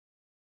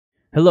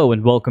Hello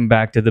and welcome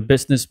back to the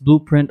Business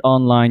Blueprint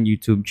Online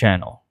YouTube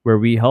channel, where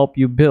we help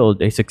you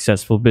build a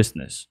successful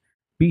business.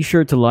 Be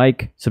sure to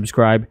like,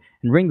 subscribe,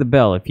 and ring the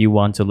bell if you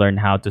want to learn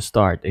how to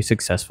start a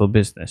successful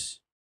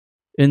business.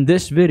 In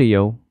this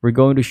video, we're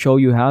going to show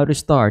you how to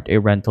start a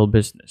rental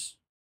business.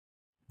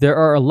 There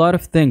are a lot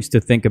of things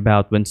to think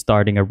about when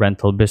starting a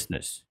rental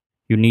business.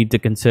 You need to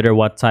consider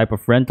what type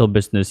of rental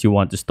business you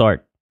want to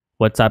start,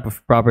 what type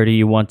of property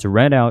you want to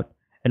rent out,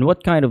 and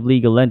what kind of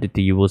legal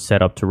entity you will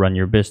set up to run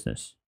your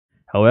business.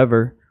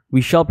 However,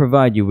 we shall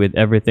provide you with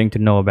everything to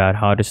know about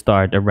how to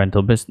start a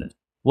rental business.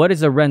 What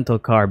is a rental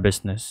car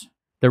business?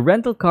 The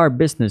rental car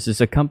business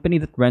is a company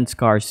that rents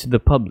cars to the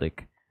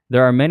public.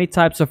 There are many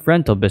types of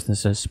rental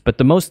businesses, but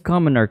the most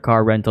common are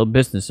car rental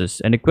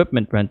businesses and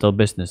equipment rental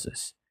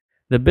businesses.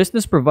 The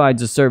business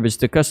provides a service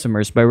to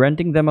customers by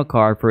renting them a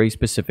car for a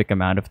specific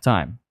amount of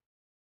time.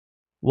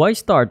 Why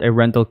start a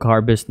rental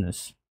car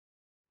business?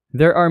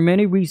 There are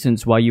many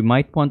reasons why you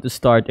might want to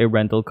start a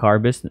rental car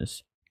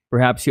business.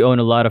 Perhaps you own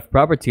a lot of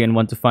property and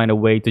want to find a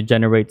way to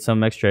generate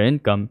some extra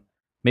income.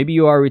 Maybe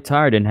you are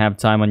retired and have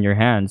time on your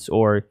hands,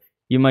 or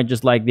you might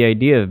just like the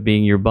idea of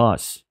being your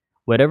boss.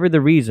 Whatever the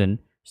reason,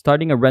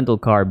 starting a rental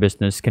car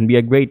business can be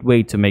a great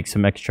way to make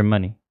some extra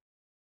money.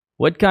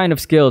 What kind of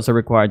skills are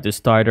required to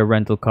start a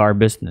rental car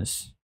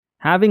business?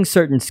 Having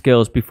certain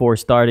skills before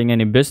starting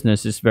any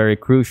business is very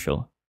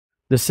crucial.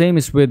 The same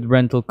is with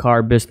rental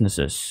car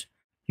businesses.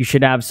 You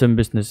should have some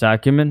business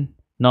acumen,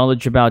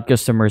 knowledge about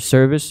customer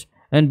service,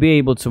 and be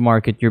able to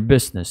market your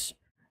business.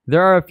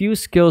 There are a few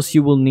skills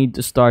you will need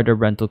to start a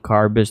rental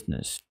car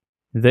business.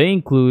 They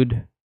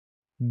include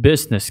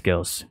business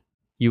skills.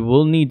 You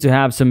will need to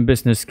have some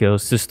business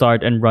skills to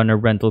start and run a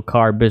rental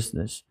car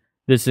business.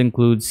 This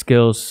includes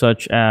skills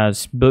such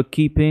as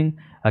bookkeeping,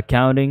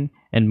 accounting,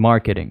 and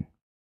marketing.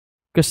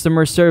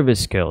 Customer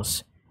service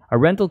skills. A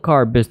rental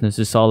car business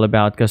is all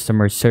about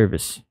customer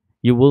service.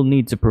 You will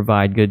need to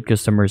provide good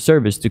customer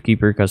service to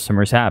keep your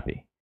customers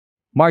happy.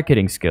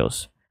 Marketing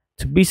skills.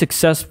 To be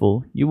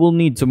successful, you will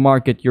need to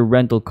market your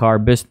rental car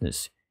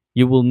business.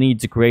 You will need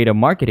to create a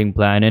marketing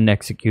plan and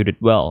execute it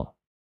well.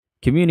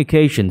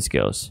 Communication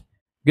skills.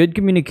 Good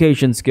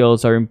communication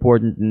skills are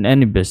important in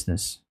any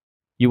business.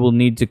 You will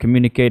need to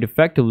communicate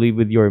effectively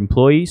with your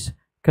employees,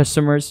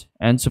 customers,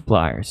 and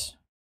suppliers.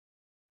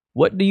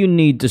 What do you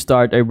need to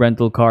start a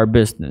rental car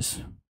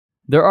business?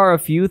 There are a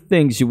few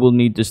things you will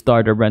need to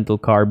start a rental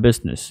car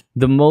business.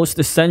 The most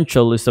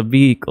essential is a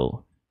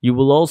vehicle. You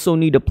will also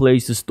need a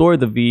place to store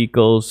the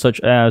vehicle,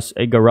 such as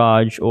a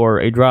garage or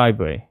a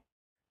driveway.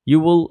 You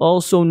will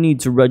also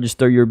need to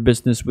register your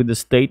business with the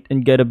state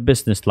and get a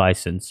business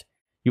license.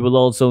 You will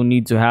also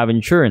need to have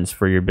insurance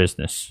for your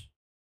business.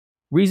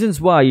 Reasons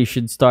why you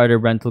should start a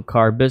rental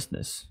car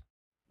business.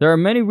 There are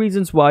many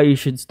reasons why you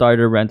should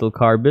start a rental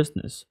car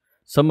business.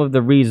 Some of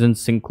the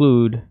reasons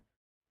include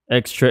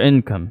extra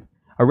income.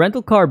 A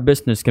rental car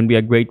business can be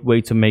a great way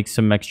to make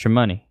some extra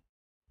money.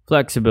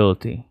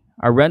 Flexibility.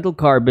 A rental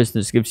car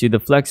business gives you the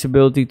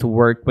flexibility to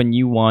work when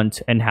you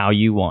want and how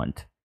you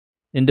want.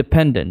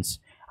 Independence.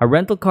 A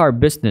rental car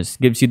business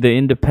gives you the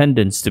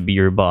independence to be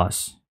your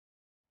boss.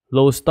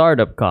 Low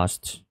startup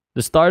costs.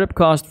 The startup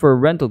costs for a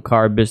rental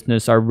car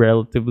business are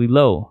relatively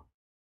low.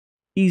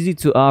 Easy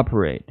to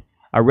operate.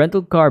 A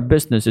rental car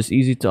business is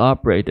easy to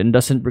operate and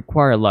doesn't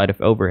require a lot of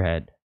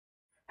overhead.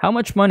 How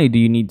much money do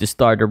you need to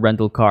start a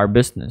rental car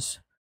business?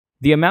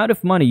 The amount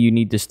of money you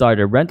need to start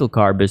a rental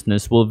car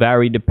business will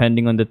vary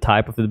depending on the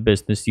type of the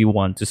business you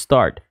want to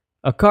start.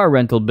 A car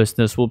rental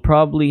business will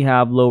probably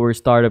have lower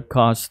startup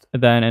costs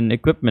than an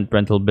equipment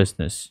rental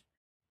business.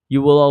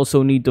 You will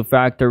also need to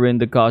factor in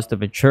the cost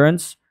of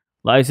insurance,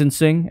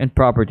 licensing, and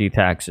property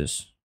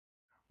taxes.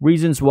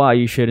 Reasons why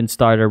you shouldn't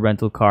start a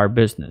rental car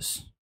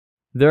business.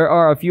 There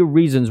are a few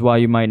reasons why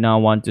you might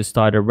not want to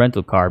start a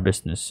rental car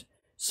business.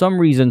 Some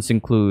reasons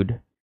include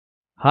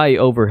high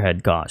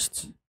overhead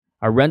costs.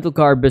 A rental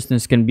car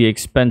business can be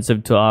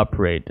expensive to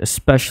operate,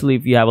 especially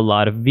if you have a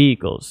lot of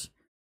vehicles.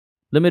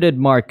 Limited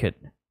market.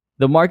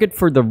 The market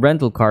for the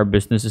rental car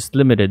business is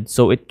limited,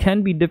 so it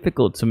can be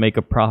difficult to make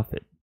a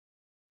profit.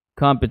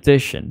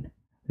 Competition.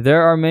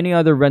 There are many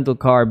other rental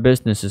car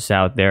businesses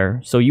out there,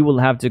 so you will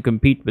have to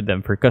compete with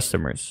them for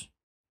customers.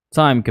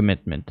 Time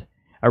commitment.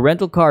 A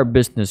rental car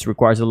business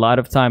requires a lot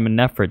of time and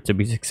effort to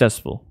be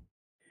successful.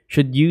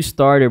 Should you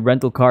start a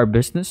rental car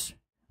business?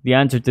 The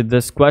answer to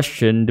this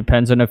question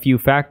depends on a few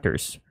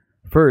factors.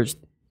 First,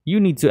 you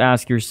need to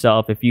ask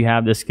yourself if you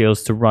have the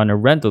skills to run a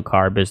rental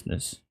car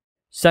business.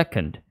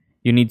 Second,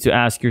 you need to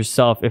ask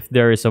yourself if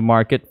there is a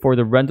market for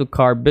the rental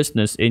car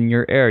business in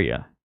your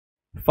area.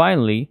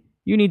 Finally,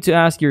 you need to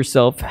ask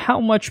yourself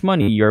how much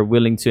money you are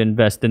willing to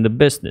invest in the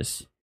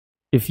business.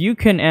 If you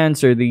can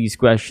answer these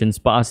questions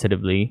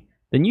positively,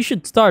 then you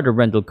should start a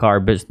rental car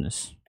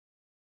business.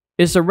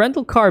 Is a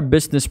rental car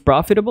business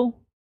profitable?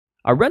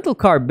 A rental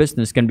car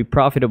business can be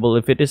profitable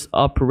if it is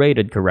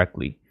operated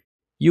correctly.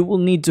 You will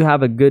need to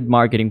have a good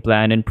marketing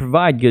plan and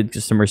provide good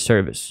customer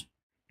service.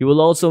 You will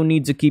also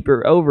need to keep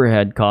your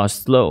overhead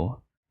costs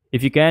low.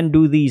 If you can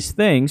do these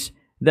things,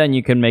 then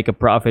you can make a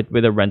profit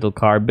with a rental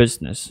car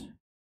business.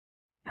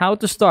 How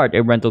to start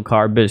a rental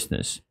car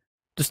business.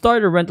 To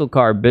start a rental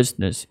car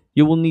business,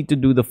 you will need to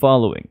do the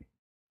following.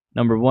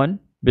 Number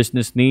 1,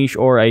 business niche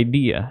or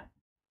idea.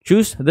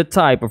 Choose the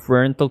type of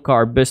rental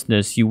car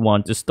business you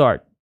want to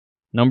start.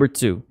 Number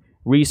 2,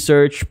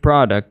 research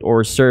product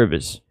or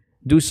service.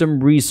 Do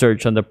some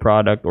research on the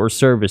product or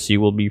service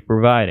you will be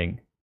providing.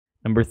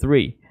 Number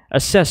 3,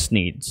 assess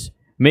needs.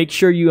 Make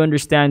sure you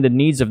understand the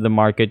needs of the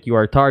market you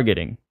are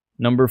targeting.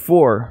 Number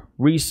 4,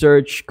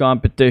 research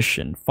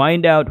competition.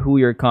 Find out who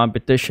your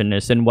competition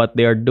is and what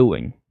they are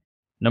doing.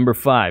 Number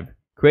 5,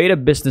 create a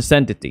business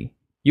entity.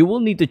 You will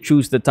need to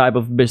choose the type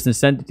of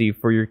business entity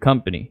for your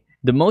company.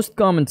 The most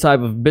common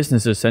type of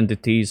business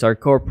entities are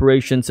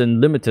corporations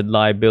and limited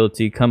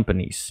liability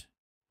companies.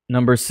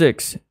 Number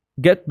 6,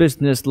 get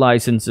business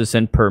licenses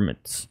and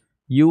permits.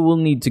 You will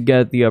need to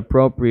get the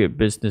appropriate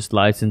business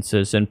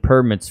licenses and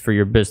permits for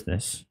your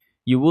business.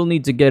 You will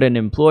need to get an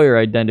employer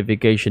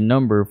identification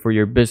number for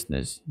your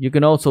business. You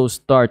can also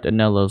start an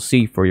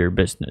LLC for your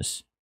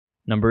business.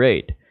 Number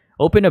 8,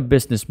 open a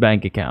business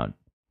bank account.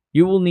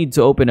 You will need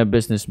to open a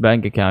business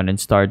bank account and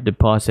start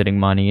depositing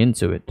money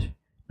into it.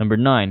 Number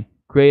 9,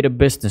 create a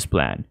business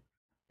plan.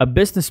 A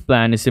business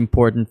plan is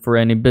important for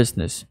any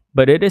business,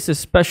 but it is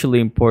especially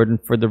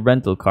important for the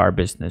rental car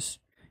business.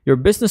 Your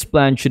business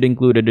plan should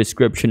include a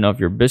description of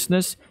your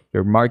business,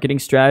 your marketing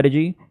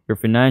strategy, your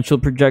financial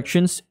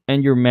projections,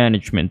 and your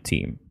management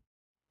team.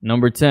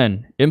 Number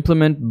 10,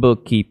 implement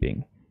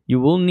bookkeeping.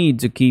 You will need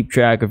to keep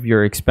track of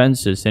your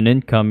expenses and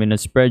income in a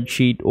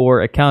spreadsheet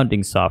or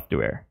accounting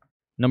software.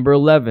 Number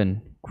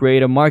 11,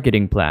 create a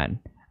marketing plan.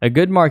 A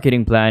good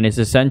marketing plan is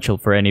essential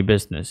for any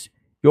business.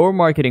 Your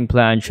marketing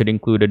plan should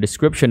include a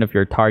description of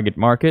your target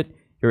market,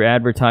 your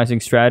advertising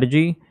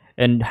strategy,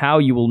 and how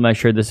you will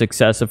measure the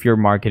success of your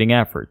marketing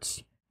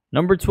efforts.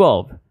 Number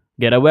 12,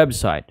 get a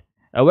website.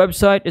 A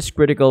website is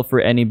critical for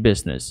any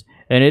business,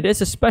 and it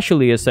is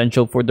especially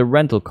essential for the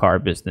rental car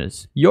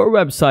business. Your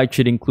website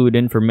should include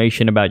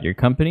information about your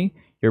company,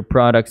 your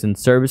products and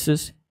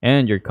services,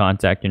 and your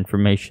contact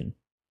information.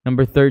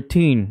 Number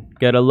 13,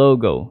 get a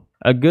logo.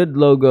 A good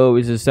logo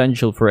is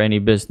essential for any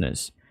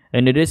business,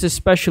 and it is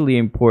especially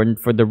important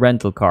for the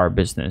rental car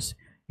business.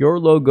 Your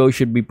logo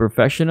should be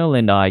professional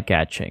and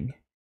eye-catching.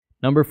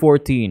 Number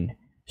 14,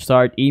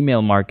 start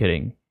email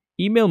marketing.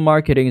 Email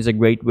marketing is a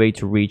great way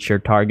to reach your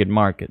target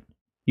market.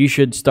 You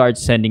should start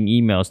sending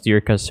emails to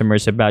your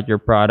customers about your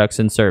products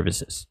and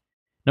services.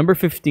 Number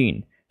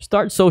 15,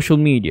 start social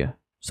media.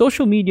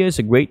 Social media is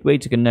a great way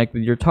to connect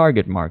with your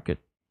target market.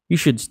 You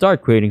should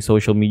start creating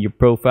social media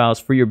profiles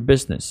for your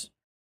business.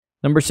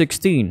 Number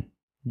 16,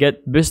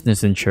 get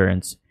business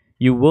insurance.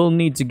 You will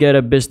need to get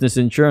a business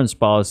insurance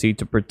policy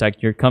to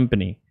protect your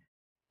company.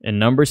 And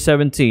number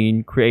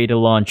 17, create a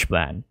launch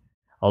plan.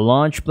 A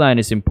launch plan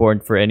is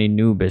important for any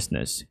new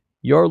business.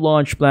 Your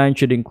launch plan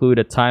should include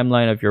a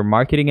timeline of your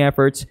marketing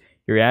efforts,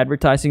 your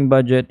advertising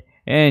budget,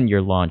 and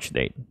your launch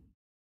date.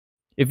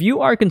 If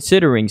you are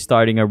considering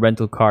starting a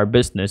rental car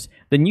business,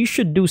 then you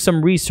should do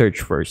some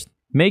research first.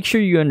 Make sure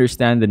you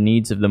understand the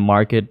needs of the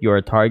market you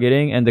are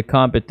targeting and the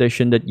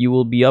competition that you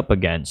will be up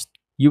against.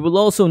 You will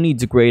also need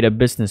to create a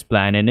business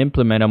plan and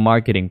implement a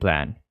marketing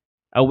plan.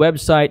 A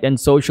website and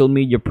social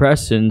media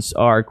presence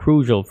are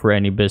crucial for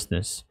any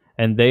business,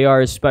 and they are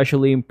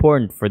especially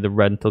important for the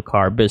rental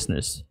car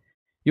business.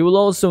 You will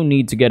also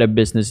need to get a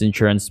business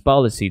insurance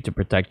policy to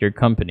protect your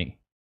company.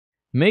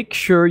 Make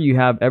sure you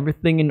have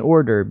everything in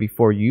order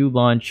before you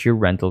launch your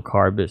rental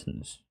car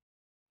business.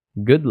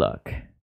 Good luck!